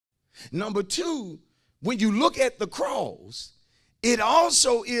Number two, when you look at the cross, it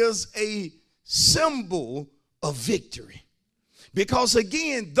also is a symbol of victory. Because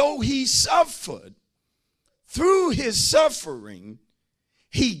again, though he suffered, through his suffering,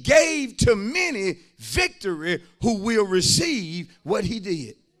 he gave to many victory who will receive what he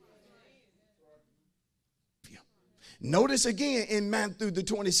did. Notice again in Matthew the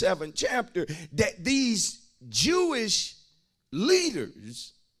 27th chapter that these Jewish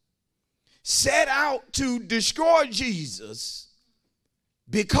leaders set out to destroy Jesus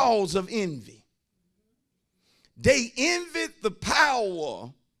because of envy. They envied the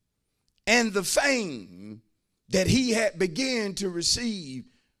power and the fame that he had begun to receive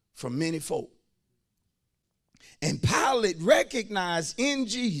from many folk. And Pilate recognized in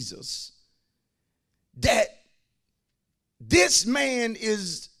Jesus that this man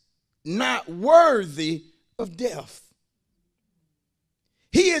is not worthy of death.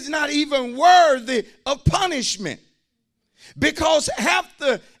 He is not even worthy of punishment. Because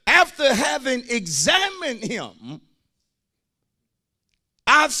after having examined him,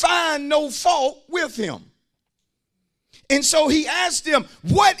 I find no fault with him. And so he asked him,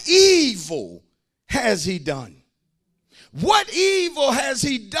 what evil has he done? What evil has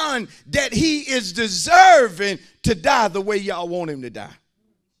he done that he is deserving to die the way y'all want him to die?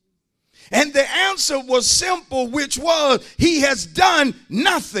 And the answer was simple, which was, he has done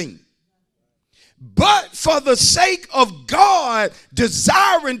nothing. But for the sake of God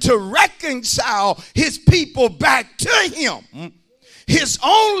desiring to reconcile his people back to him, his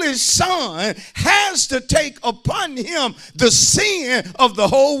only son has to take upon him the sin of the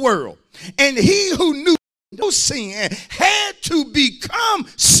whole world. And he who knew no sin had to become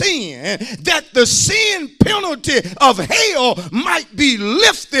sin, that the sin penalty of hell might be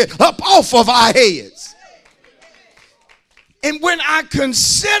lifted up off of our heads. And when I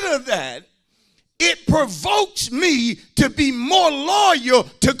consider that, it provokes me to be more loyal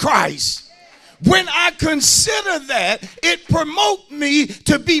to Christ. When I consider that, it promotes me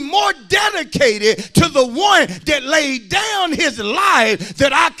to be more dedicated to the one that laid down his life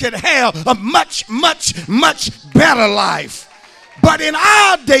that I could have a much, much, much better life. But in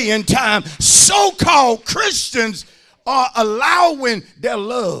our day and time, so-called Christians are allowing their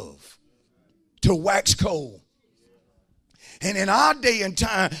love to wax cold. And in our day and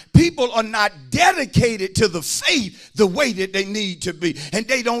time, people are not dedicated to the faith the way that they need to be. And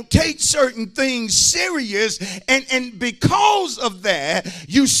they don't take certain things serious. And because of that,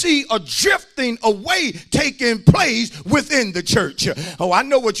 you see a drifting away taking place within the church. Oh, I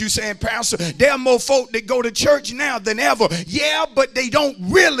know what you're saying, Pastor. There are more folk that go to church now than ever. Yeah, but they don't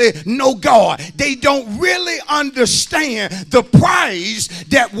really know God. They don't really understand the price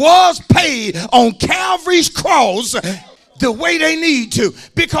that was paid on Calvary's cross the way they need to.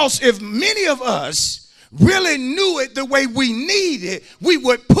 Because if many of us really knew it the way we need it, we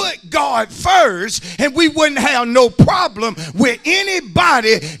would put God first, and we wouldn't have no problem with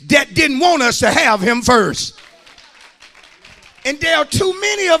anybody that didn't want us to have him first. And there are too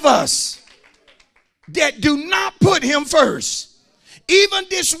many of us that do not put him first. Even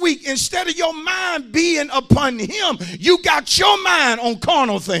this week, instead of your mind being upon him, you got your mind on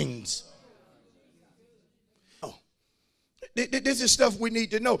carnal things. This is stuff we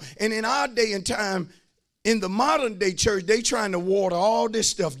need to know. And in our day and time, in the modern day church, they trying to water all this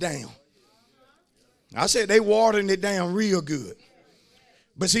stuff down. I said they watering it down real good.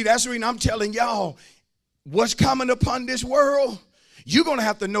 But see, that's the reason I'm telling y'all, what's coming upon this world, you're going to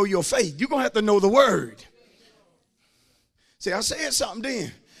have to know your faith. You're going to have to know the word. See, I said something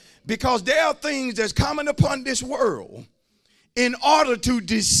then. Because there are things that's coming upon this world in order to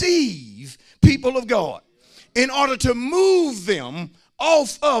deceive people of God, in order to move them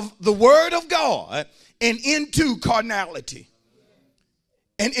off of the word of God and into carnality.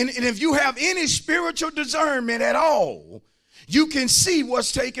 And if you have any spiritual discernment at all, you can see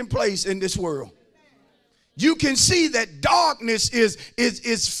what's taking place in this world. You can see that darkness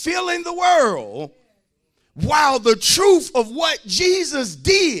is filling the world, while the truth of what Jesus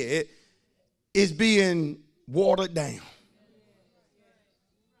did is being watered down.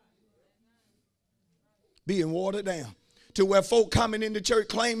 Being watered down to where folk coming into church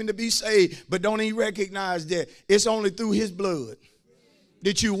claiming to be saved, but don't even recognize that it's only through his blood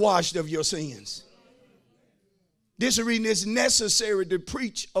that you washed of your sins. This reason is necessary to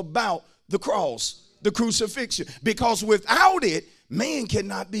preach about the cross, the crucifixion, because without it, man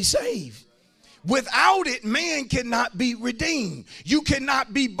cannot be saved. Without it, man cannot be redeemed. You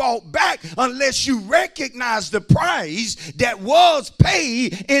cannot be bought back unless you recognize the price that was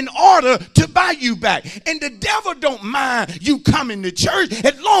paid in order to buy you back. And the devil don't mind you coming to church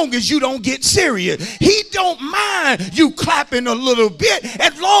as long as you don't get serious. He don't mind you clapping a little bit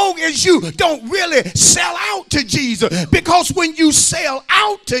as long as you don't really sell out to Jesus. Because when you sell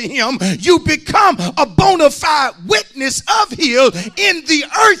out to him, you become a bona fide witness of his in the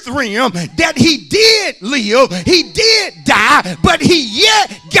earth realm that he did live, he did die, but he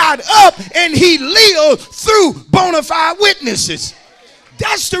yet got up and he lived through bona fide witnesses.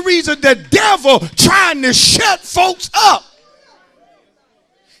 That's the reason the devil trying to shut folks up.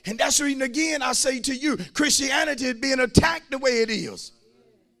 And that's the reason, again, I say to you, Christianity is being attacked the way it is.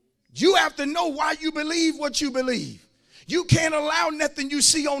 You have to know why you believe what you believe. You can't allow nothing you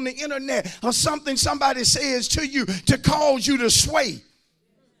see on the internet or something somebody says to you to cause you to sway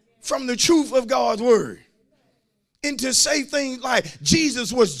from the truth of God's word, and to say things like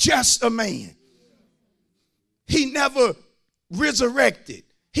Jesus was just a man. He never resurrected.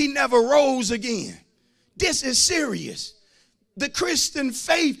 He never rose again. This is serious. The Christian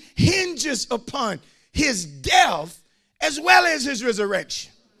faith hinges upon his death as well as his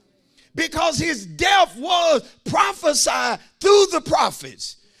resurrection, because his death was prophesied through the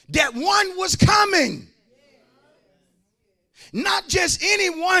prophets that one was coming. Not just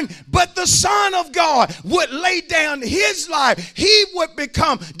anyone, but the Son of God would lay down his life. He would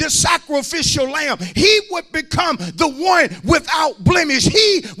become the sacrificial lamb. He would become the one without blemish.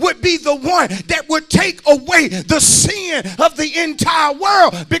 He would be the one that would take away the sin of the entire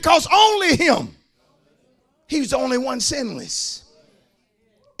world, because only him, he was the only one sinless.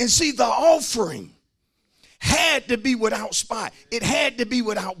 And see, the offering had to be without spot. It had to be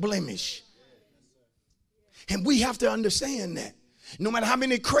without blemish. And we have to understand that. No matter how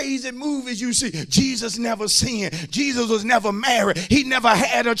many crazy movies you see, Jesus never sinned. Jesus was never married. He never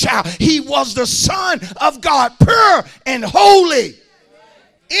had a child. He was the Son of God, pure and holy.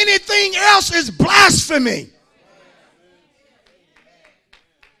 Anything else is blasphemy.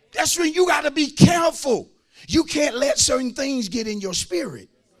 That's when you got to be careful. You can't let certain things get in your spirit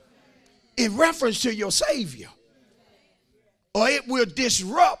in reference to your Savior, or it will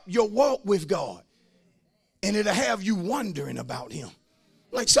disrupt your walk with God. And it'll have you wondering about him.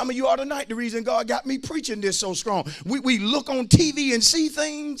 Like some of you are tonight, the reason God got me preaching this so strong. We look on TV and see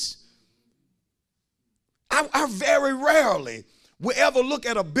things. I very rarely will ever look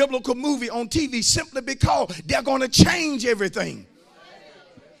at a biblical movie on TV simply because they're going to change everything.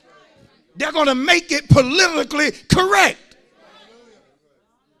 They're going to make it politically correct.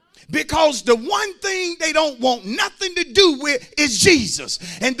 Because the one thing they don't want nothing to do with is Jesus.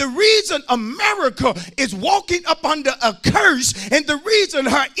 And the reason America is walking up under a curse, and the reason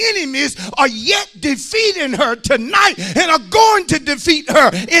her enemies are yet defeating her tonight and are going to defeat her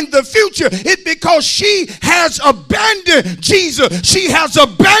in the future, is because she has abandoned Jesus. She has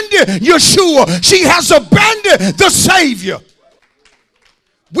abandoned Yeshua. She has abandoned the Savior.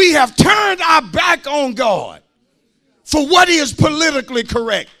 We have turned our back on God for what is politically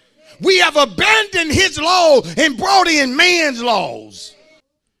correct. We have abandoned his law and brought in man's laws.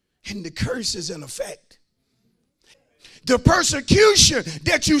 And the curse is in effect. The persecution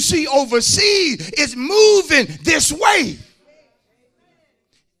that you see overseas is moving this way.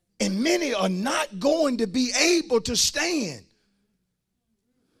 And many are not going to be able to stand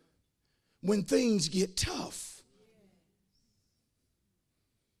when things get tough.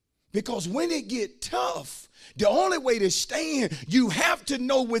 Because when it gets tough, the only way to stand, you have to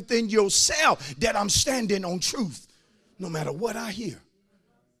know within yourself that I'm standing on truth, no matter what I hear.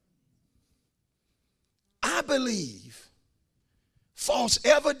 I believe false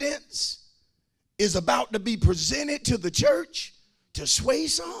evidence is about to be presented to the church to sway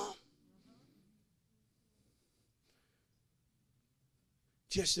some.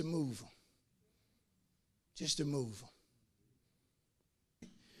 Just to move them. Just to move them.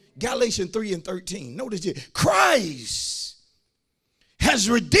 Galatians 3:13. Notice it. Christ has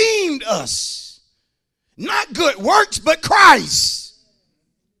redeemed us. Not good works, but Christ.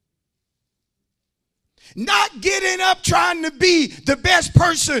 Not getting up trying to be the best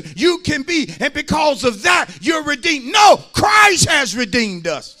person you can be, and because of that you're redeemed. No, Christ has redeemed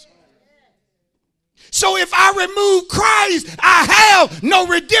us. So if I remove Christ, I have no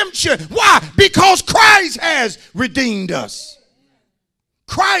redemption. Why? Because Christ has redeemed us.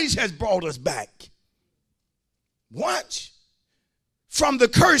 Christ has brought us back. Watch. From the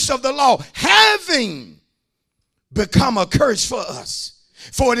curse of the law, having become a curse for us.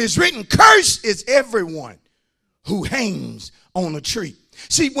 For it is written, cursed is everyone who hangs on a tree.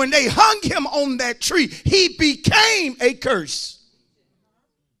 See, when they hung him on that tree, he became a curse.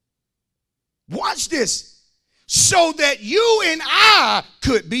 Watch this. So that you and I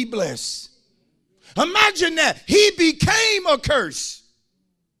could be blessed. Imagine that. He became a curse.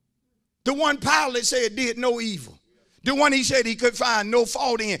 The one Pilate said did no evil. The one he said he could find no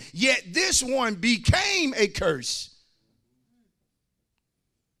fault in. Yet this one became a curse.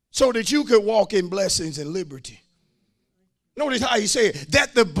 So that you could walk in blessings and liberty. Notice how he said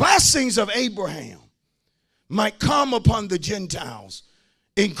that the blessings of Abraham might come upon the Gentiles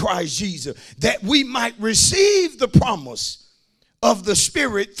in Christ Jesus, that we might receive the promise of the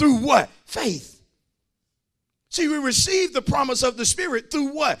Spirit through what? Faith. See, we receive the promise of the Spirit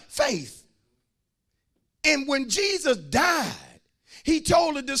through what? Faith. And when Jesus died, he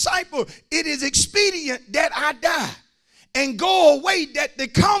told the disciple, it is expedient that I die and go away, that the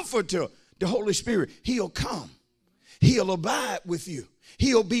Comforter, the Holy Spirit, he'll come. He'll abide with you.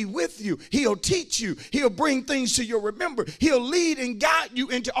 He'll be with you. He'll teach you. He'll bring things to your remember. He'll lead and guide you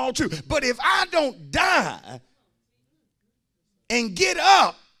into all truth. But if I don't die and get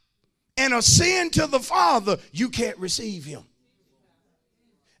up and ascend to the Father, you can't receive him.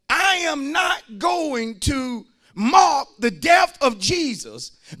 I am not going to mark the death of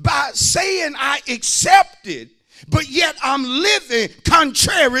Jesus by saying I accepted, but yet I'm living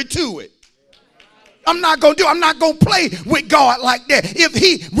contrary to it. I'm not going to play with God like that. If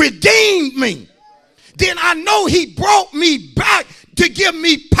he redeemed me, then I know he brought me back to give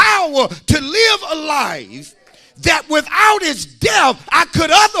me power to live a life that without his death, I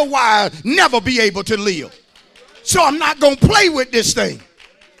could otherwise never be able to live. So I'm not going to play with this thing.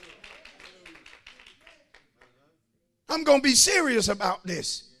 I'm going to be serious about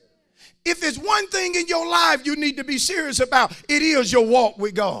this. If there's one thing in your life you need to be serious about, it is your walk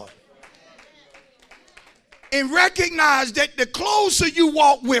with God. And recognize that the closer you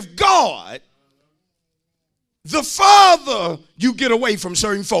walk with God, the farther you get away from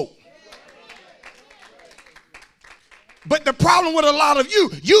certain folk. But the problem with a lot of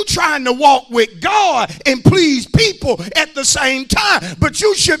you trying to walk with God and please people at the same time. But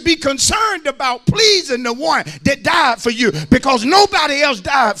you should be concerned about pleasing the one that died for you, because nobody else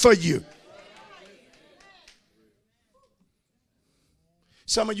died for you.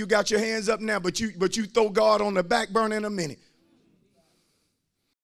 Some of you got your hands up now, but you throw God on the back burner in a minute.